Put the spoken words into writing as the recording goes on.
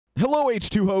Hello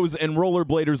H2Hos and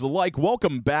rollerbladers alike,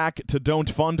 welcome back to Don't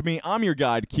Fund Me. I'm your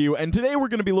guide Q, and today we're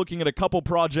going to be looking at a couple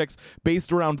projects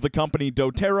based around the company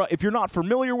doTERRA. If you're not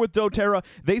familiar with doTERRA,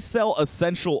 they sell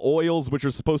essential oils which are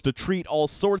supposed to treat all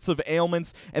sorts of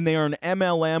ailments, and they are an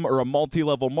MLM or a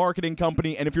multi-level marketing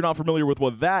company. And if you're not familiar with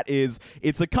what that is,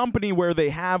 it's a company where they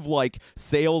have like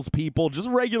salespeople, just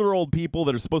regular old people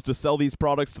that are supposed to sell these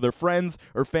products to their friends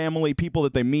or family, people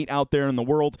that they meet out there in the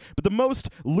world. But the most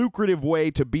lucrative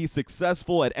way to be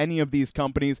successful at any of these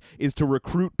companies is to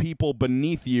recruit people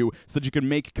beneath you so that you can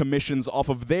make commissions off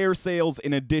of their sales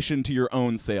in addition to your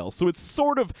own sales. So it's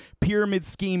sort of pyramid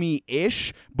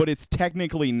schemey-ish, but it's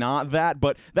technically not that.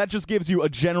 But that just gives you a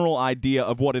general idea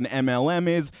of what an MLM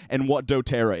is and what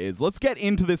doTERRA is. Let's get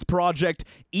into this project,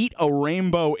 Eat a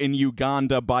Rainbow in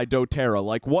Uganda by doTERRA.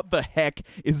 Like, what the heck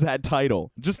is that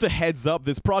title? Just a heads up,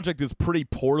 this project is pretty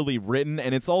poorly written,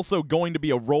 and it's also going to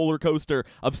be a roller coaster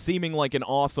of seeming like an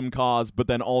awesome cause, but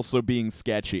then also being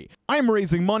sketchy. I'm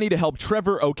raising money to help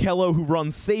Trevor Okello, who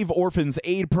runs Save Orphans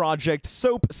Aid Project,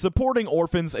 SOAP, supporting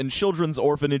orphans and children's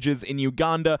orphanages in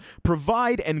Uganda,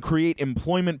 provide and create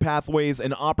employment pathways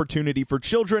and opportunity for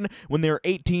children when they're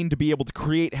 18 to be able to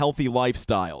create healthy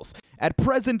lifestyles. At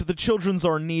present, the children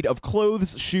are in need of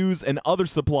clothes, shoes, and other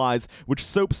supplies, which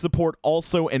SOAP support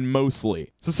also and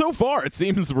mostly. So far, it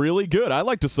seems really good. I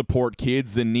like to support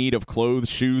kids in need of clothes,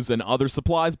 shoes, and other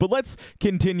supplies, but let's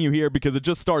continue here because it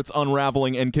just starts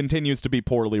unraveling and continues to be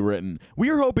poorly written.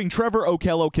 We are hoping Trevor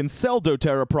Okello can sell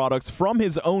doTERRA products from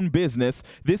his own business.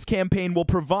 This campaign will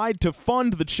provide to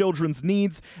fund the children's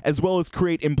needs, as well as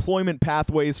create employment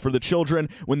pathways for the children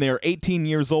when they are 18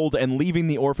 years old and leaving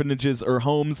the orphanages or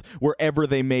homes wherever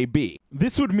they may be.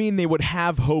 This would mean they would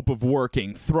have hope of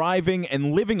working, thriving,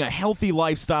 and living a healthy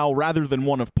lifestyle rather than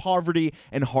one of poverty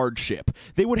and hardship.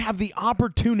 They would have the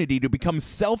opportunity to become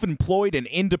self-employed and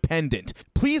independent.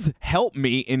 Please help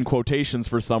me, in quotations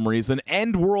for some reason,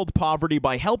 end world poverty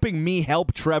by helping me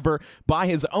help Trevor buy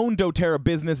his own doTERRA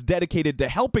business dedicated to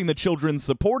helping the children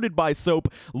supported by SOAP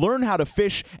learn how to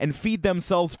fish and feed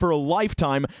themselves for a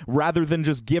lifetime rather than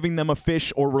just giving them a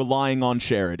fish or relying on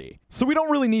charity. So we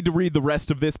don't really need to read the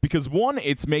rest of this because one,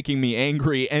 it's making me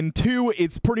angry, and two,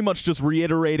 it's pretty much just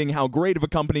reiterating how great of a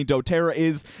company doTERRA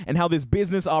is and how this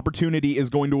business opportunity is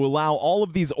going to allow all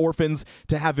of these orphans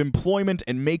to have employment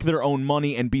and make their own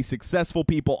money and be successful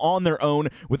people on their own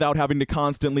without having to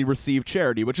constantly receive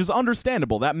charity, which is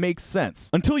understandable. That makes sense.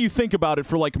 Until you think about it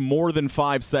for like more than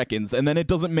 5 seconds, and then it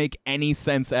doesn't make any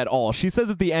sense at all. She says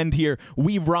at the end here,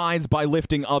 we rise by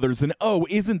lifting others, and oh,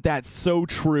 isn't that so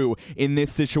true in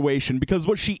this situation? Because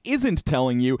what she isn't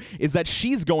telling you is that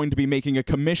she's going to be making a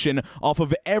commission off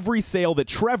of every sale that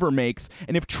Trevor makes,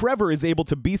 and if Trevor is able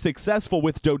to be successful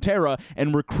with doTERRA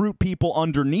and recruit people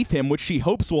underneath him, which she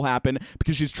hopes will happen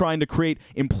because she's trying to create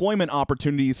employment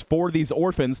opportunities for these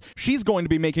orphans, she's going to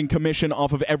be making commission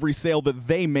off of every sale that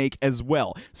they make as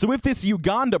well. So if this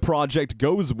Uganda project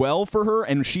goes well for her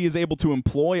and she is able to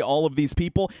employ all of these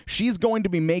people, she's going to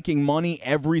be making money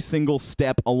every single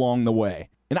step along the way.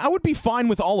 And I would be fine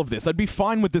with all of this. I'd be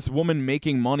fine with this woman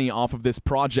making money off of this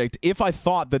project if I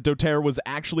thought that doTERRA was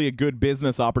actually a good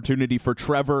business opportunity for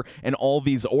Trevor and all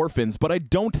these orphans, but I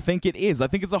don't think it is. I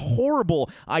think it's a horrible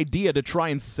idea to try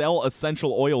and sell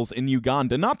essential oils in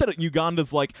Uganda. Not that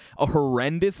Uganda's like a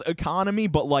horrendous economy,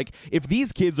 but like if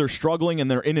these kids are struggling and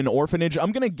they're in an orphanage,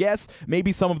 I'm gonna guess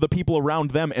maybe some of the people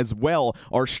around them as well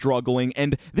are struggling,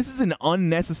 and this is an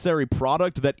unnecessary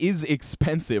product that is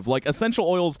expensive. Like, essential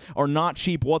oils are not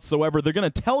cheap whatsoever. They're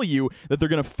going to tell you that they're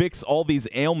going to fix all these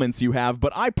ailments you have,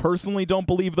 but I personally don't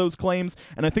believe those claims,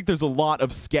 and I think there's a lot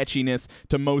of sketchiness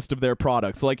to most of their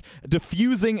products. Like,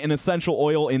 diffusing an essential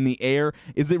oil in the air,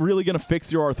 is it really going to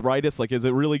fix your arthritis? Like, is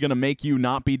it really going to make you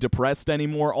not be depressed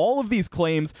anymore? All of these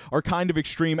claims are kind of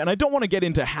extreme, and I don't want to get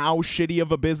into how shitty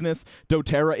of a business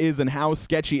doTERRA is and how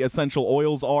sketchy essential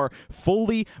oils are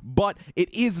fully, but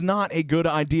it is not a good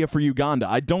idea for Uganda.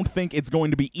 I don't think it's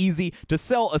going to be easy to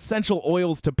sell essential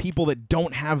oils to people that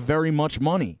don't have very much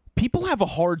money. People have a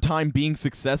hard time being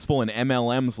successful in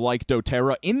MLMs like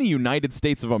doTERRA in the United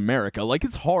States of America. Like,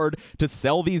 it's hard to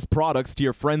sell these products to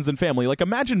your friends and family. Like,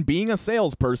 imagine being a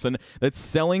salesperson that's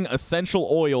selling essential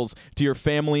oils to your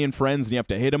family and friends, and you have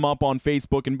to hit them up on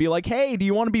Facebook and be like, hey, do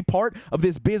you want to be part of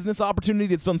this business opportunity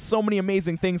that's done so many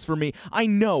amazing things for me? I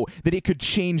know that it could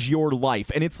change your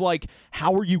life. And it's like,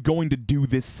 how are you going to do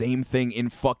this same thing in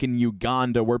fucking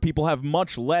Uganda where people have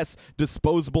much less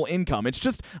disposable income? It's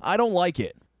just, I don't like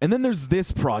it. And then there's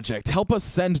this project, help us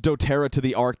send doTERRA to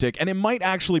the Arctic, and it might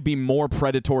actually be more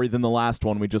predatory than the last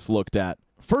one we just looked at.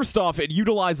 First off, it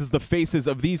utilizes the faces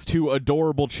of these two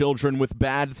adorable children with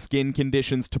bad skin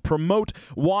conditions to promote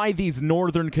why these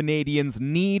northern Canadians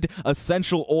need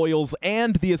essential oils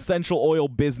and the essential oil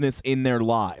business in their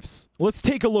lives. Let's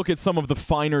take a look at some of the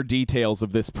finer details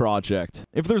of this project.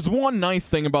 If there's one nice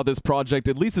thing about this project,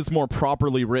 at least it's more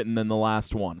properly written than the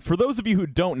last one. For those of you who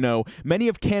don't know, many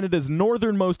of Canada's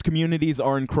northernmost communities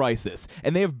are in crisis,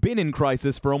 and they have been in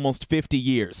crisis for almost 50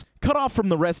 years. Cut off from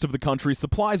the rest of the country,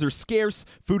 supplies are scarce,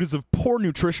 food is of poor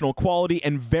nutritional quality,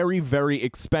 and very, very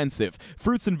expensive.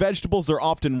 Fruits and vegetables are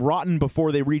often rotten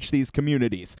before they reach these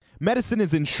communities. Medicine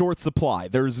is in short supply.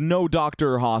 There is no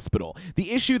doctor or hospital.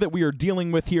 The issue that we are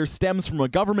dealing with here stems from a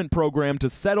government program to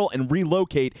settle and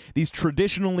relocate these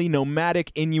traditionally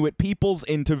nomadic Inuit peoples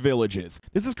into villages.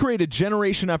 This has created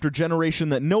generation after generation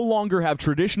that no longer have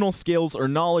traditional skills or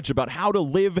knowledge about how to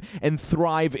live and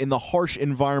thrive in the harsh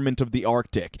environment of the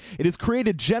Arctic. It has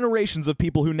created generations of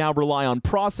people who now rely on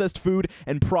processed food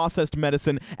and processed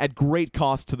medicine at great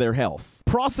cost to their health.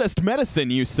 Processed medicine,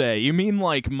 you say? You mean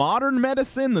like modern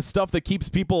medicine? The stuff that keeps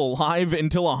people alive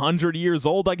until 100 years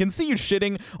old? I can see you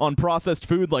shitting on processed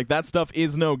food, like that stuff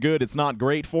is no good, it's not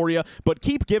great for you, but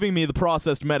keep giving me the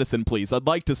processed medicine, please. I'd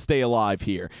like to stay alive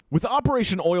here. With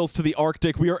Operation Oils to the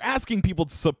Arctic, we are asking people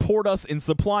to support us in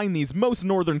supplying these most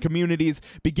northern communities,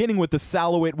 beginning with the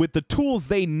Salouet, with the tools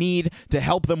they need to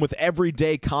help them with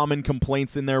everyday common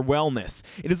complaints in their wellness.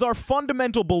 It is our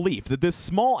fundamental belief that this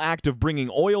small act of bringing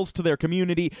oils to their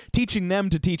community, teaching them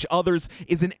to teach others,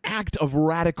 is an act of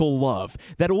radical love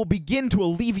that will begin to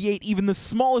alleviate even the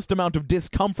smallest amount of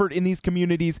discomfort in these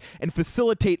communities and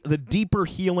facilitate the deeper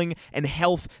healing and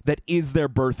health that is their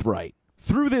birthright.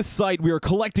 Through this site, we are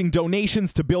collecting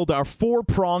donations to build our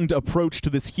four-pronged approach to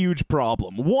this huge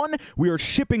problem. One, we are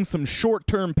shipping some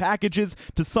short-term packages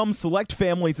to some select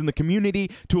families in the community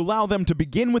to allow them to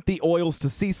begin with the oils to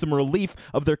see some relief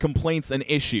of their complaints and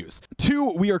issues.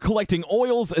 Two, we are collecting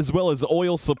oils as well as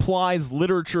oil supplies,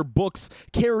 literature, books,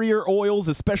 carrier oils,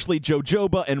 especially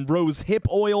jojoba and rose hip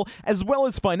oil, as well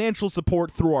as financial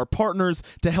support through our partners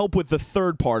to help with the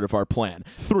third part of our plan.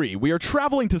 Three, we are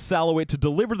traveling to Salouet to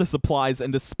deliver the supplies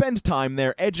and to spend time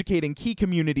there educating key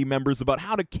community members about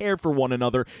how to care for one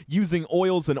another using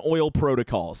oils and oil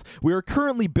protocols. We are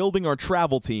currently building our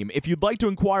travel team. If you'd like to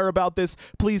inquire about this,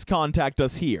 please contact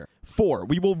us here. 4.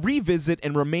 We will revisit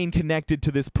and remain connected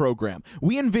to this program.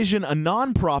 We envision a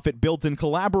non-profit built in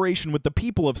collaboration with the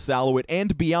people of Salouet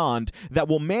and beyond that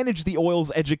will manage the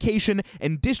oils education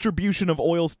and distribution of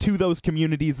oils to those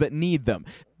communities that need them.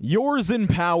 Yours in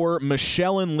power,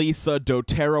 Michelle and Lisa,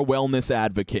 doTERRA Wellness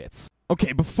Advocates.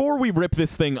 Okay, before we rip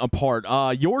this thing apart,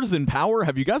 yours in power,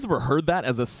 have you guys ever heard that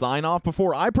as a sign-off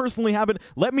before? I personally haven't.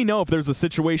 Let me know if there's a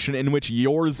situation in which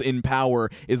yours in power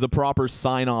is a proper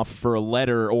sign-off for a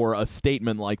letter or a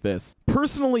statement like this.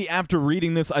 Personally, after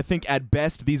reading this, I think at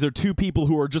best these are two people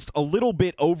who are just a little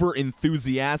bit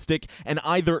over-enthusiastic and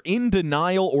either in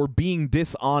denial or being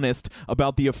dishonest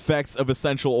about the effects of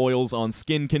essential oils on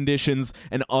skin conditions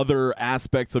and other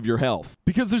aspects of your health.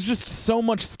 Because there's just so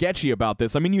much sketchy about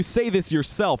this. I mean, you say this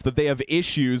yourself, that they have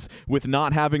issues with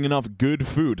not having enough good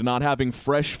food, not having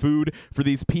fresh food for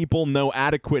these people, no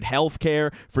adequate health care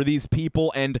for these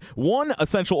people, and one,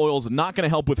 essential oil is not going to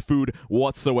help with food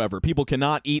whatsoever. People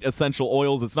cannot eat essential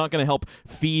oils. It's not going to help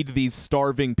feed these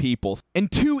starving people.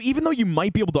 And two, even though you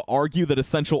might be able to argue that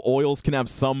essential oils can have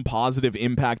some positive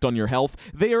impact on your health,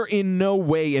 they are in no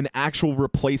way an actual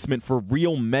replacement for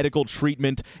real medical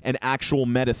treatment and actual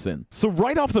medicine. So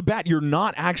right off the bat, you're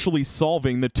not actually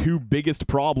solving the two biggest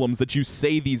problems that you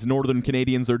say these northern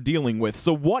Canadians are dealing with.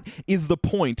 So what is the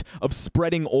point of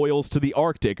spreading oils to the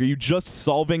Arctic? Are you just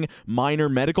solving minor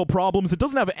medical problems? It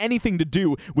doesn't have anything to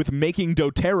do with making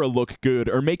doTERRA look good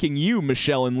or making you,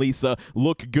 Michelle and Lisa,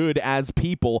 look good as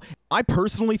people. I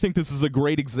personally think this is a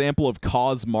great example of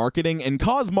cause marketing, and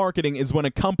cause marketing is when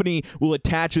a company will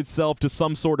attach itself to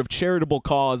some sort of charitable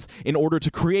cause in order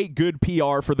to create good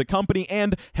PR for the company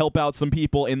and help out some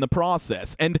people in the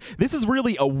process. And this is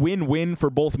really a win-win for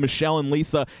both Michelle and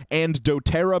Lisa and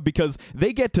doTERRA, because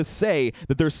they get to say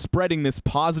that they're spreading this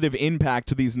positive impact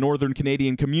to these northern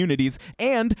Canadian communities,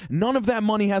 and none of that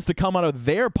money has to come out of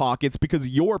their pockets because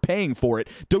you're paying for it.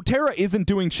 doTERRA isn't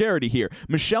doing charity here.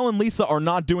 Michelle and Lisa are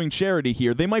not doing charity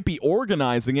here. They might be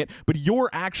organizing it, but you're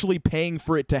actually paying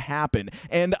for it to happen.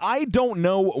 And I don't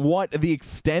know what the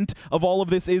extent of all of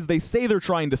this is. They say they're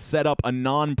trying to set up a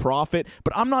non-profit,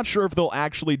 but I'm not sure if they'll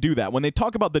actually do that. When they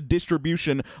talk about the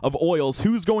distribution of oils,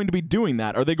 who's going to be doing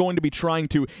that? Are they going to be trying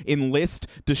to enlist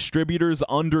distributors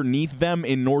underneath them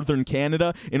in northern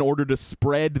Canada in order to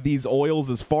spread these oils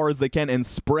as far as they can and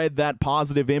spread that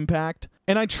positive impact?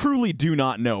 And I truly do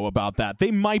not know about that.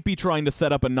 They might be trying to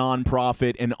set up a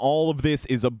nonprofit, and all of this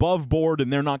is above board,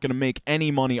 and they're not going to make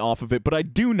any money off of it. But I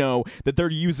do know that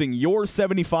they're using your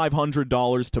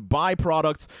 $7,500 to buy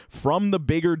products from the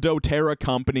bigger doTERRA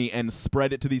company and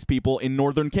spread it to these people in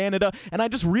northern Canada. And I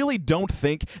just really don't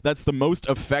think that's the most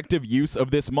effective use of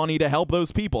this money to help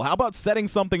those people. How about setting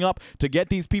something up to get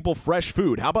these people fresh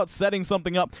food? How about setting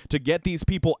something up to get these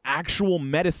people actual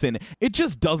medicine? It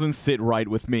just doesn't sit right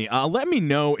with me. Let me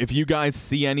know if you guys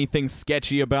see anything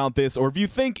sketchy about this, or if you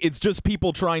think it's just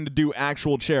people trying to do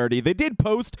actual charity. They did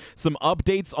post some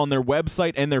updates on their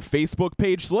website and their Facebook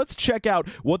page, so let's check out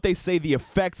what they say the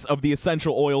effects of the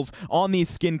essential oils on these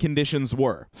skin conditions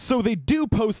were. So they do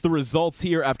post the results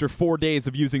here after 4 days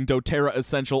of using doTERRA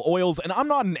essential oils, and I'm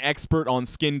not an expert on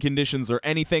skin conditions or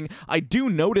anything. I do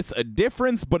notice a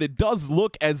difference, but it does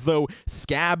look as though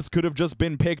scabs could have just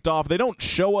been picked off. They don't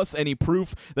show us any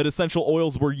proof that essential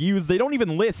oils were used. They don't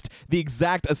even list the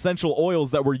exact essential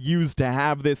oils that were used to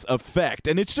have this effect,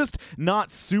 and it's just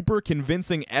not super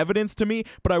convincing evidence to me.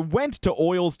 But I went to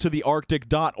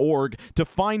oilstothearctic.org to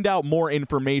find out more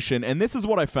information, and this is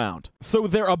what I found. So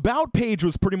their about page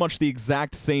was pretty much the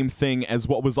exact same thing as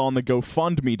what was on the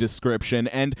GoFundMe description,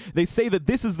 and they say that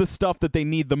this is the stuff that they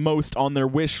need the most on their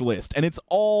wish list, and it's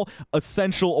all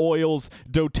essential oils,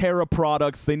 doTERRA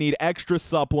products. They need extra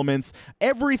supplements.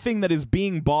 Everything that is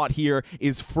being bought here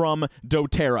is from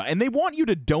doTERRA, and they want you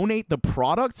to donate the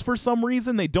products for some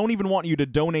reason. They don't even want you to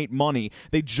donate money.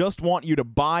 They just want you to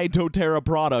buy doTERRA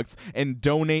products and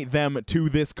donate them to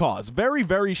this cause. Very,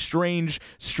 very strange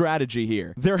strategy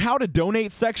here. Their how to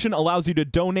donate section allows you to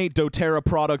donate doTERRA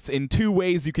products in two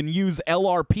ways. You can use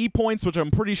LRP points, which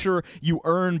I'm pretty sure you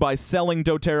earn by selling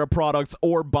doTERRA products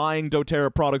or buying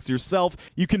doTERRA products yourself.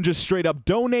 You can just straight up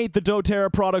donate the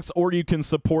doTERRA products, or you can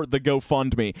support the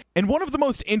GoFundMe. And one of the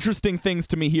most interesting things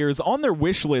to me here is on their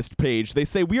wish list page, they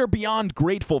say, "We are beyond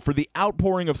grateful for the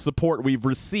outpouring of support we've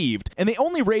received." And they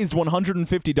only raised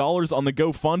 $150 on the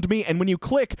GoFundMe, and when you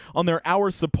click on their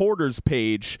Our Supporters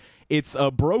page, it's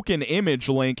a broken image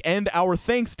link, and our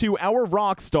thanks to our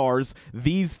rock stars,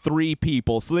 these 3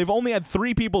 people. So they've only had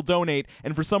 3 people donate,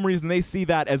 and for some reason they see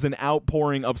that as an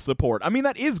outpouring of support. I mean,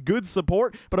 that is good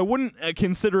support, but I wouldn't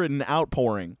consider it an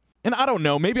outpouring. And I don't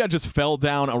know, maybe I just fell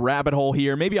down a rabbit hole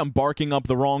here, maybe I'm barking up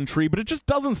the wrong tree, but it just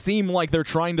doesn't seem like they're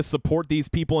trying to support these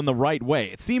people in the right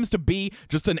way. It seems to be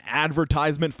just an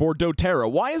advertisement for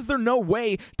doTERRA. Why is there no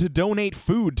way to donate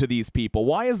food to these people?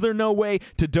 Why is there no way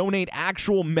to donate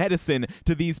actual medicine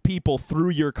to these people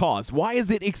through your cause? Why is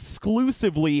it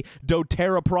exclusively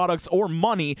doTERRA products or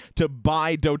money to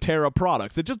buy doTERRA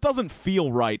products? It just doesn't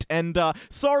feel right. And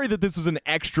sorry that this was an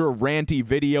extra ranty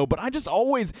video, but I just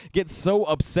always get so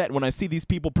upset when I see these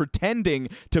people pretending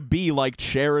to be like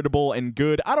charitable and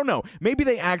good. I don't know. Maybe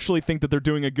they actually think that they're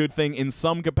doing a good thing in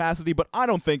some capacity, but I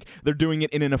don't think they're doing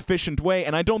it in an efficient way,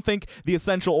 and I don't think the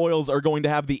essential oils are going to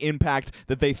have the impact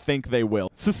that they think they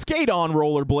will. So skate on,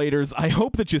 rollerbladers. I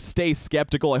hope that you stay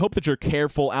skeptical. I hope that you're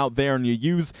careful out there and you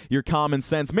use your common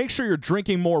sense. Make sure you're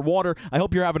drinking more water. I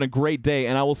hope you're having a great day,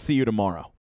 and I will see you tomorrow.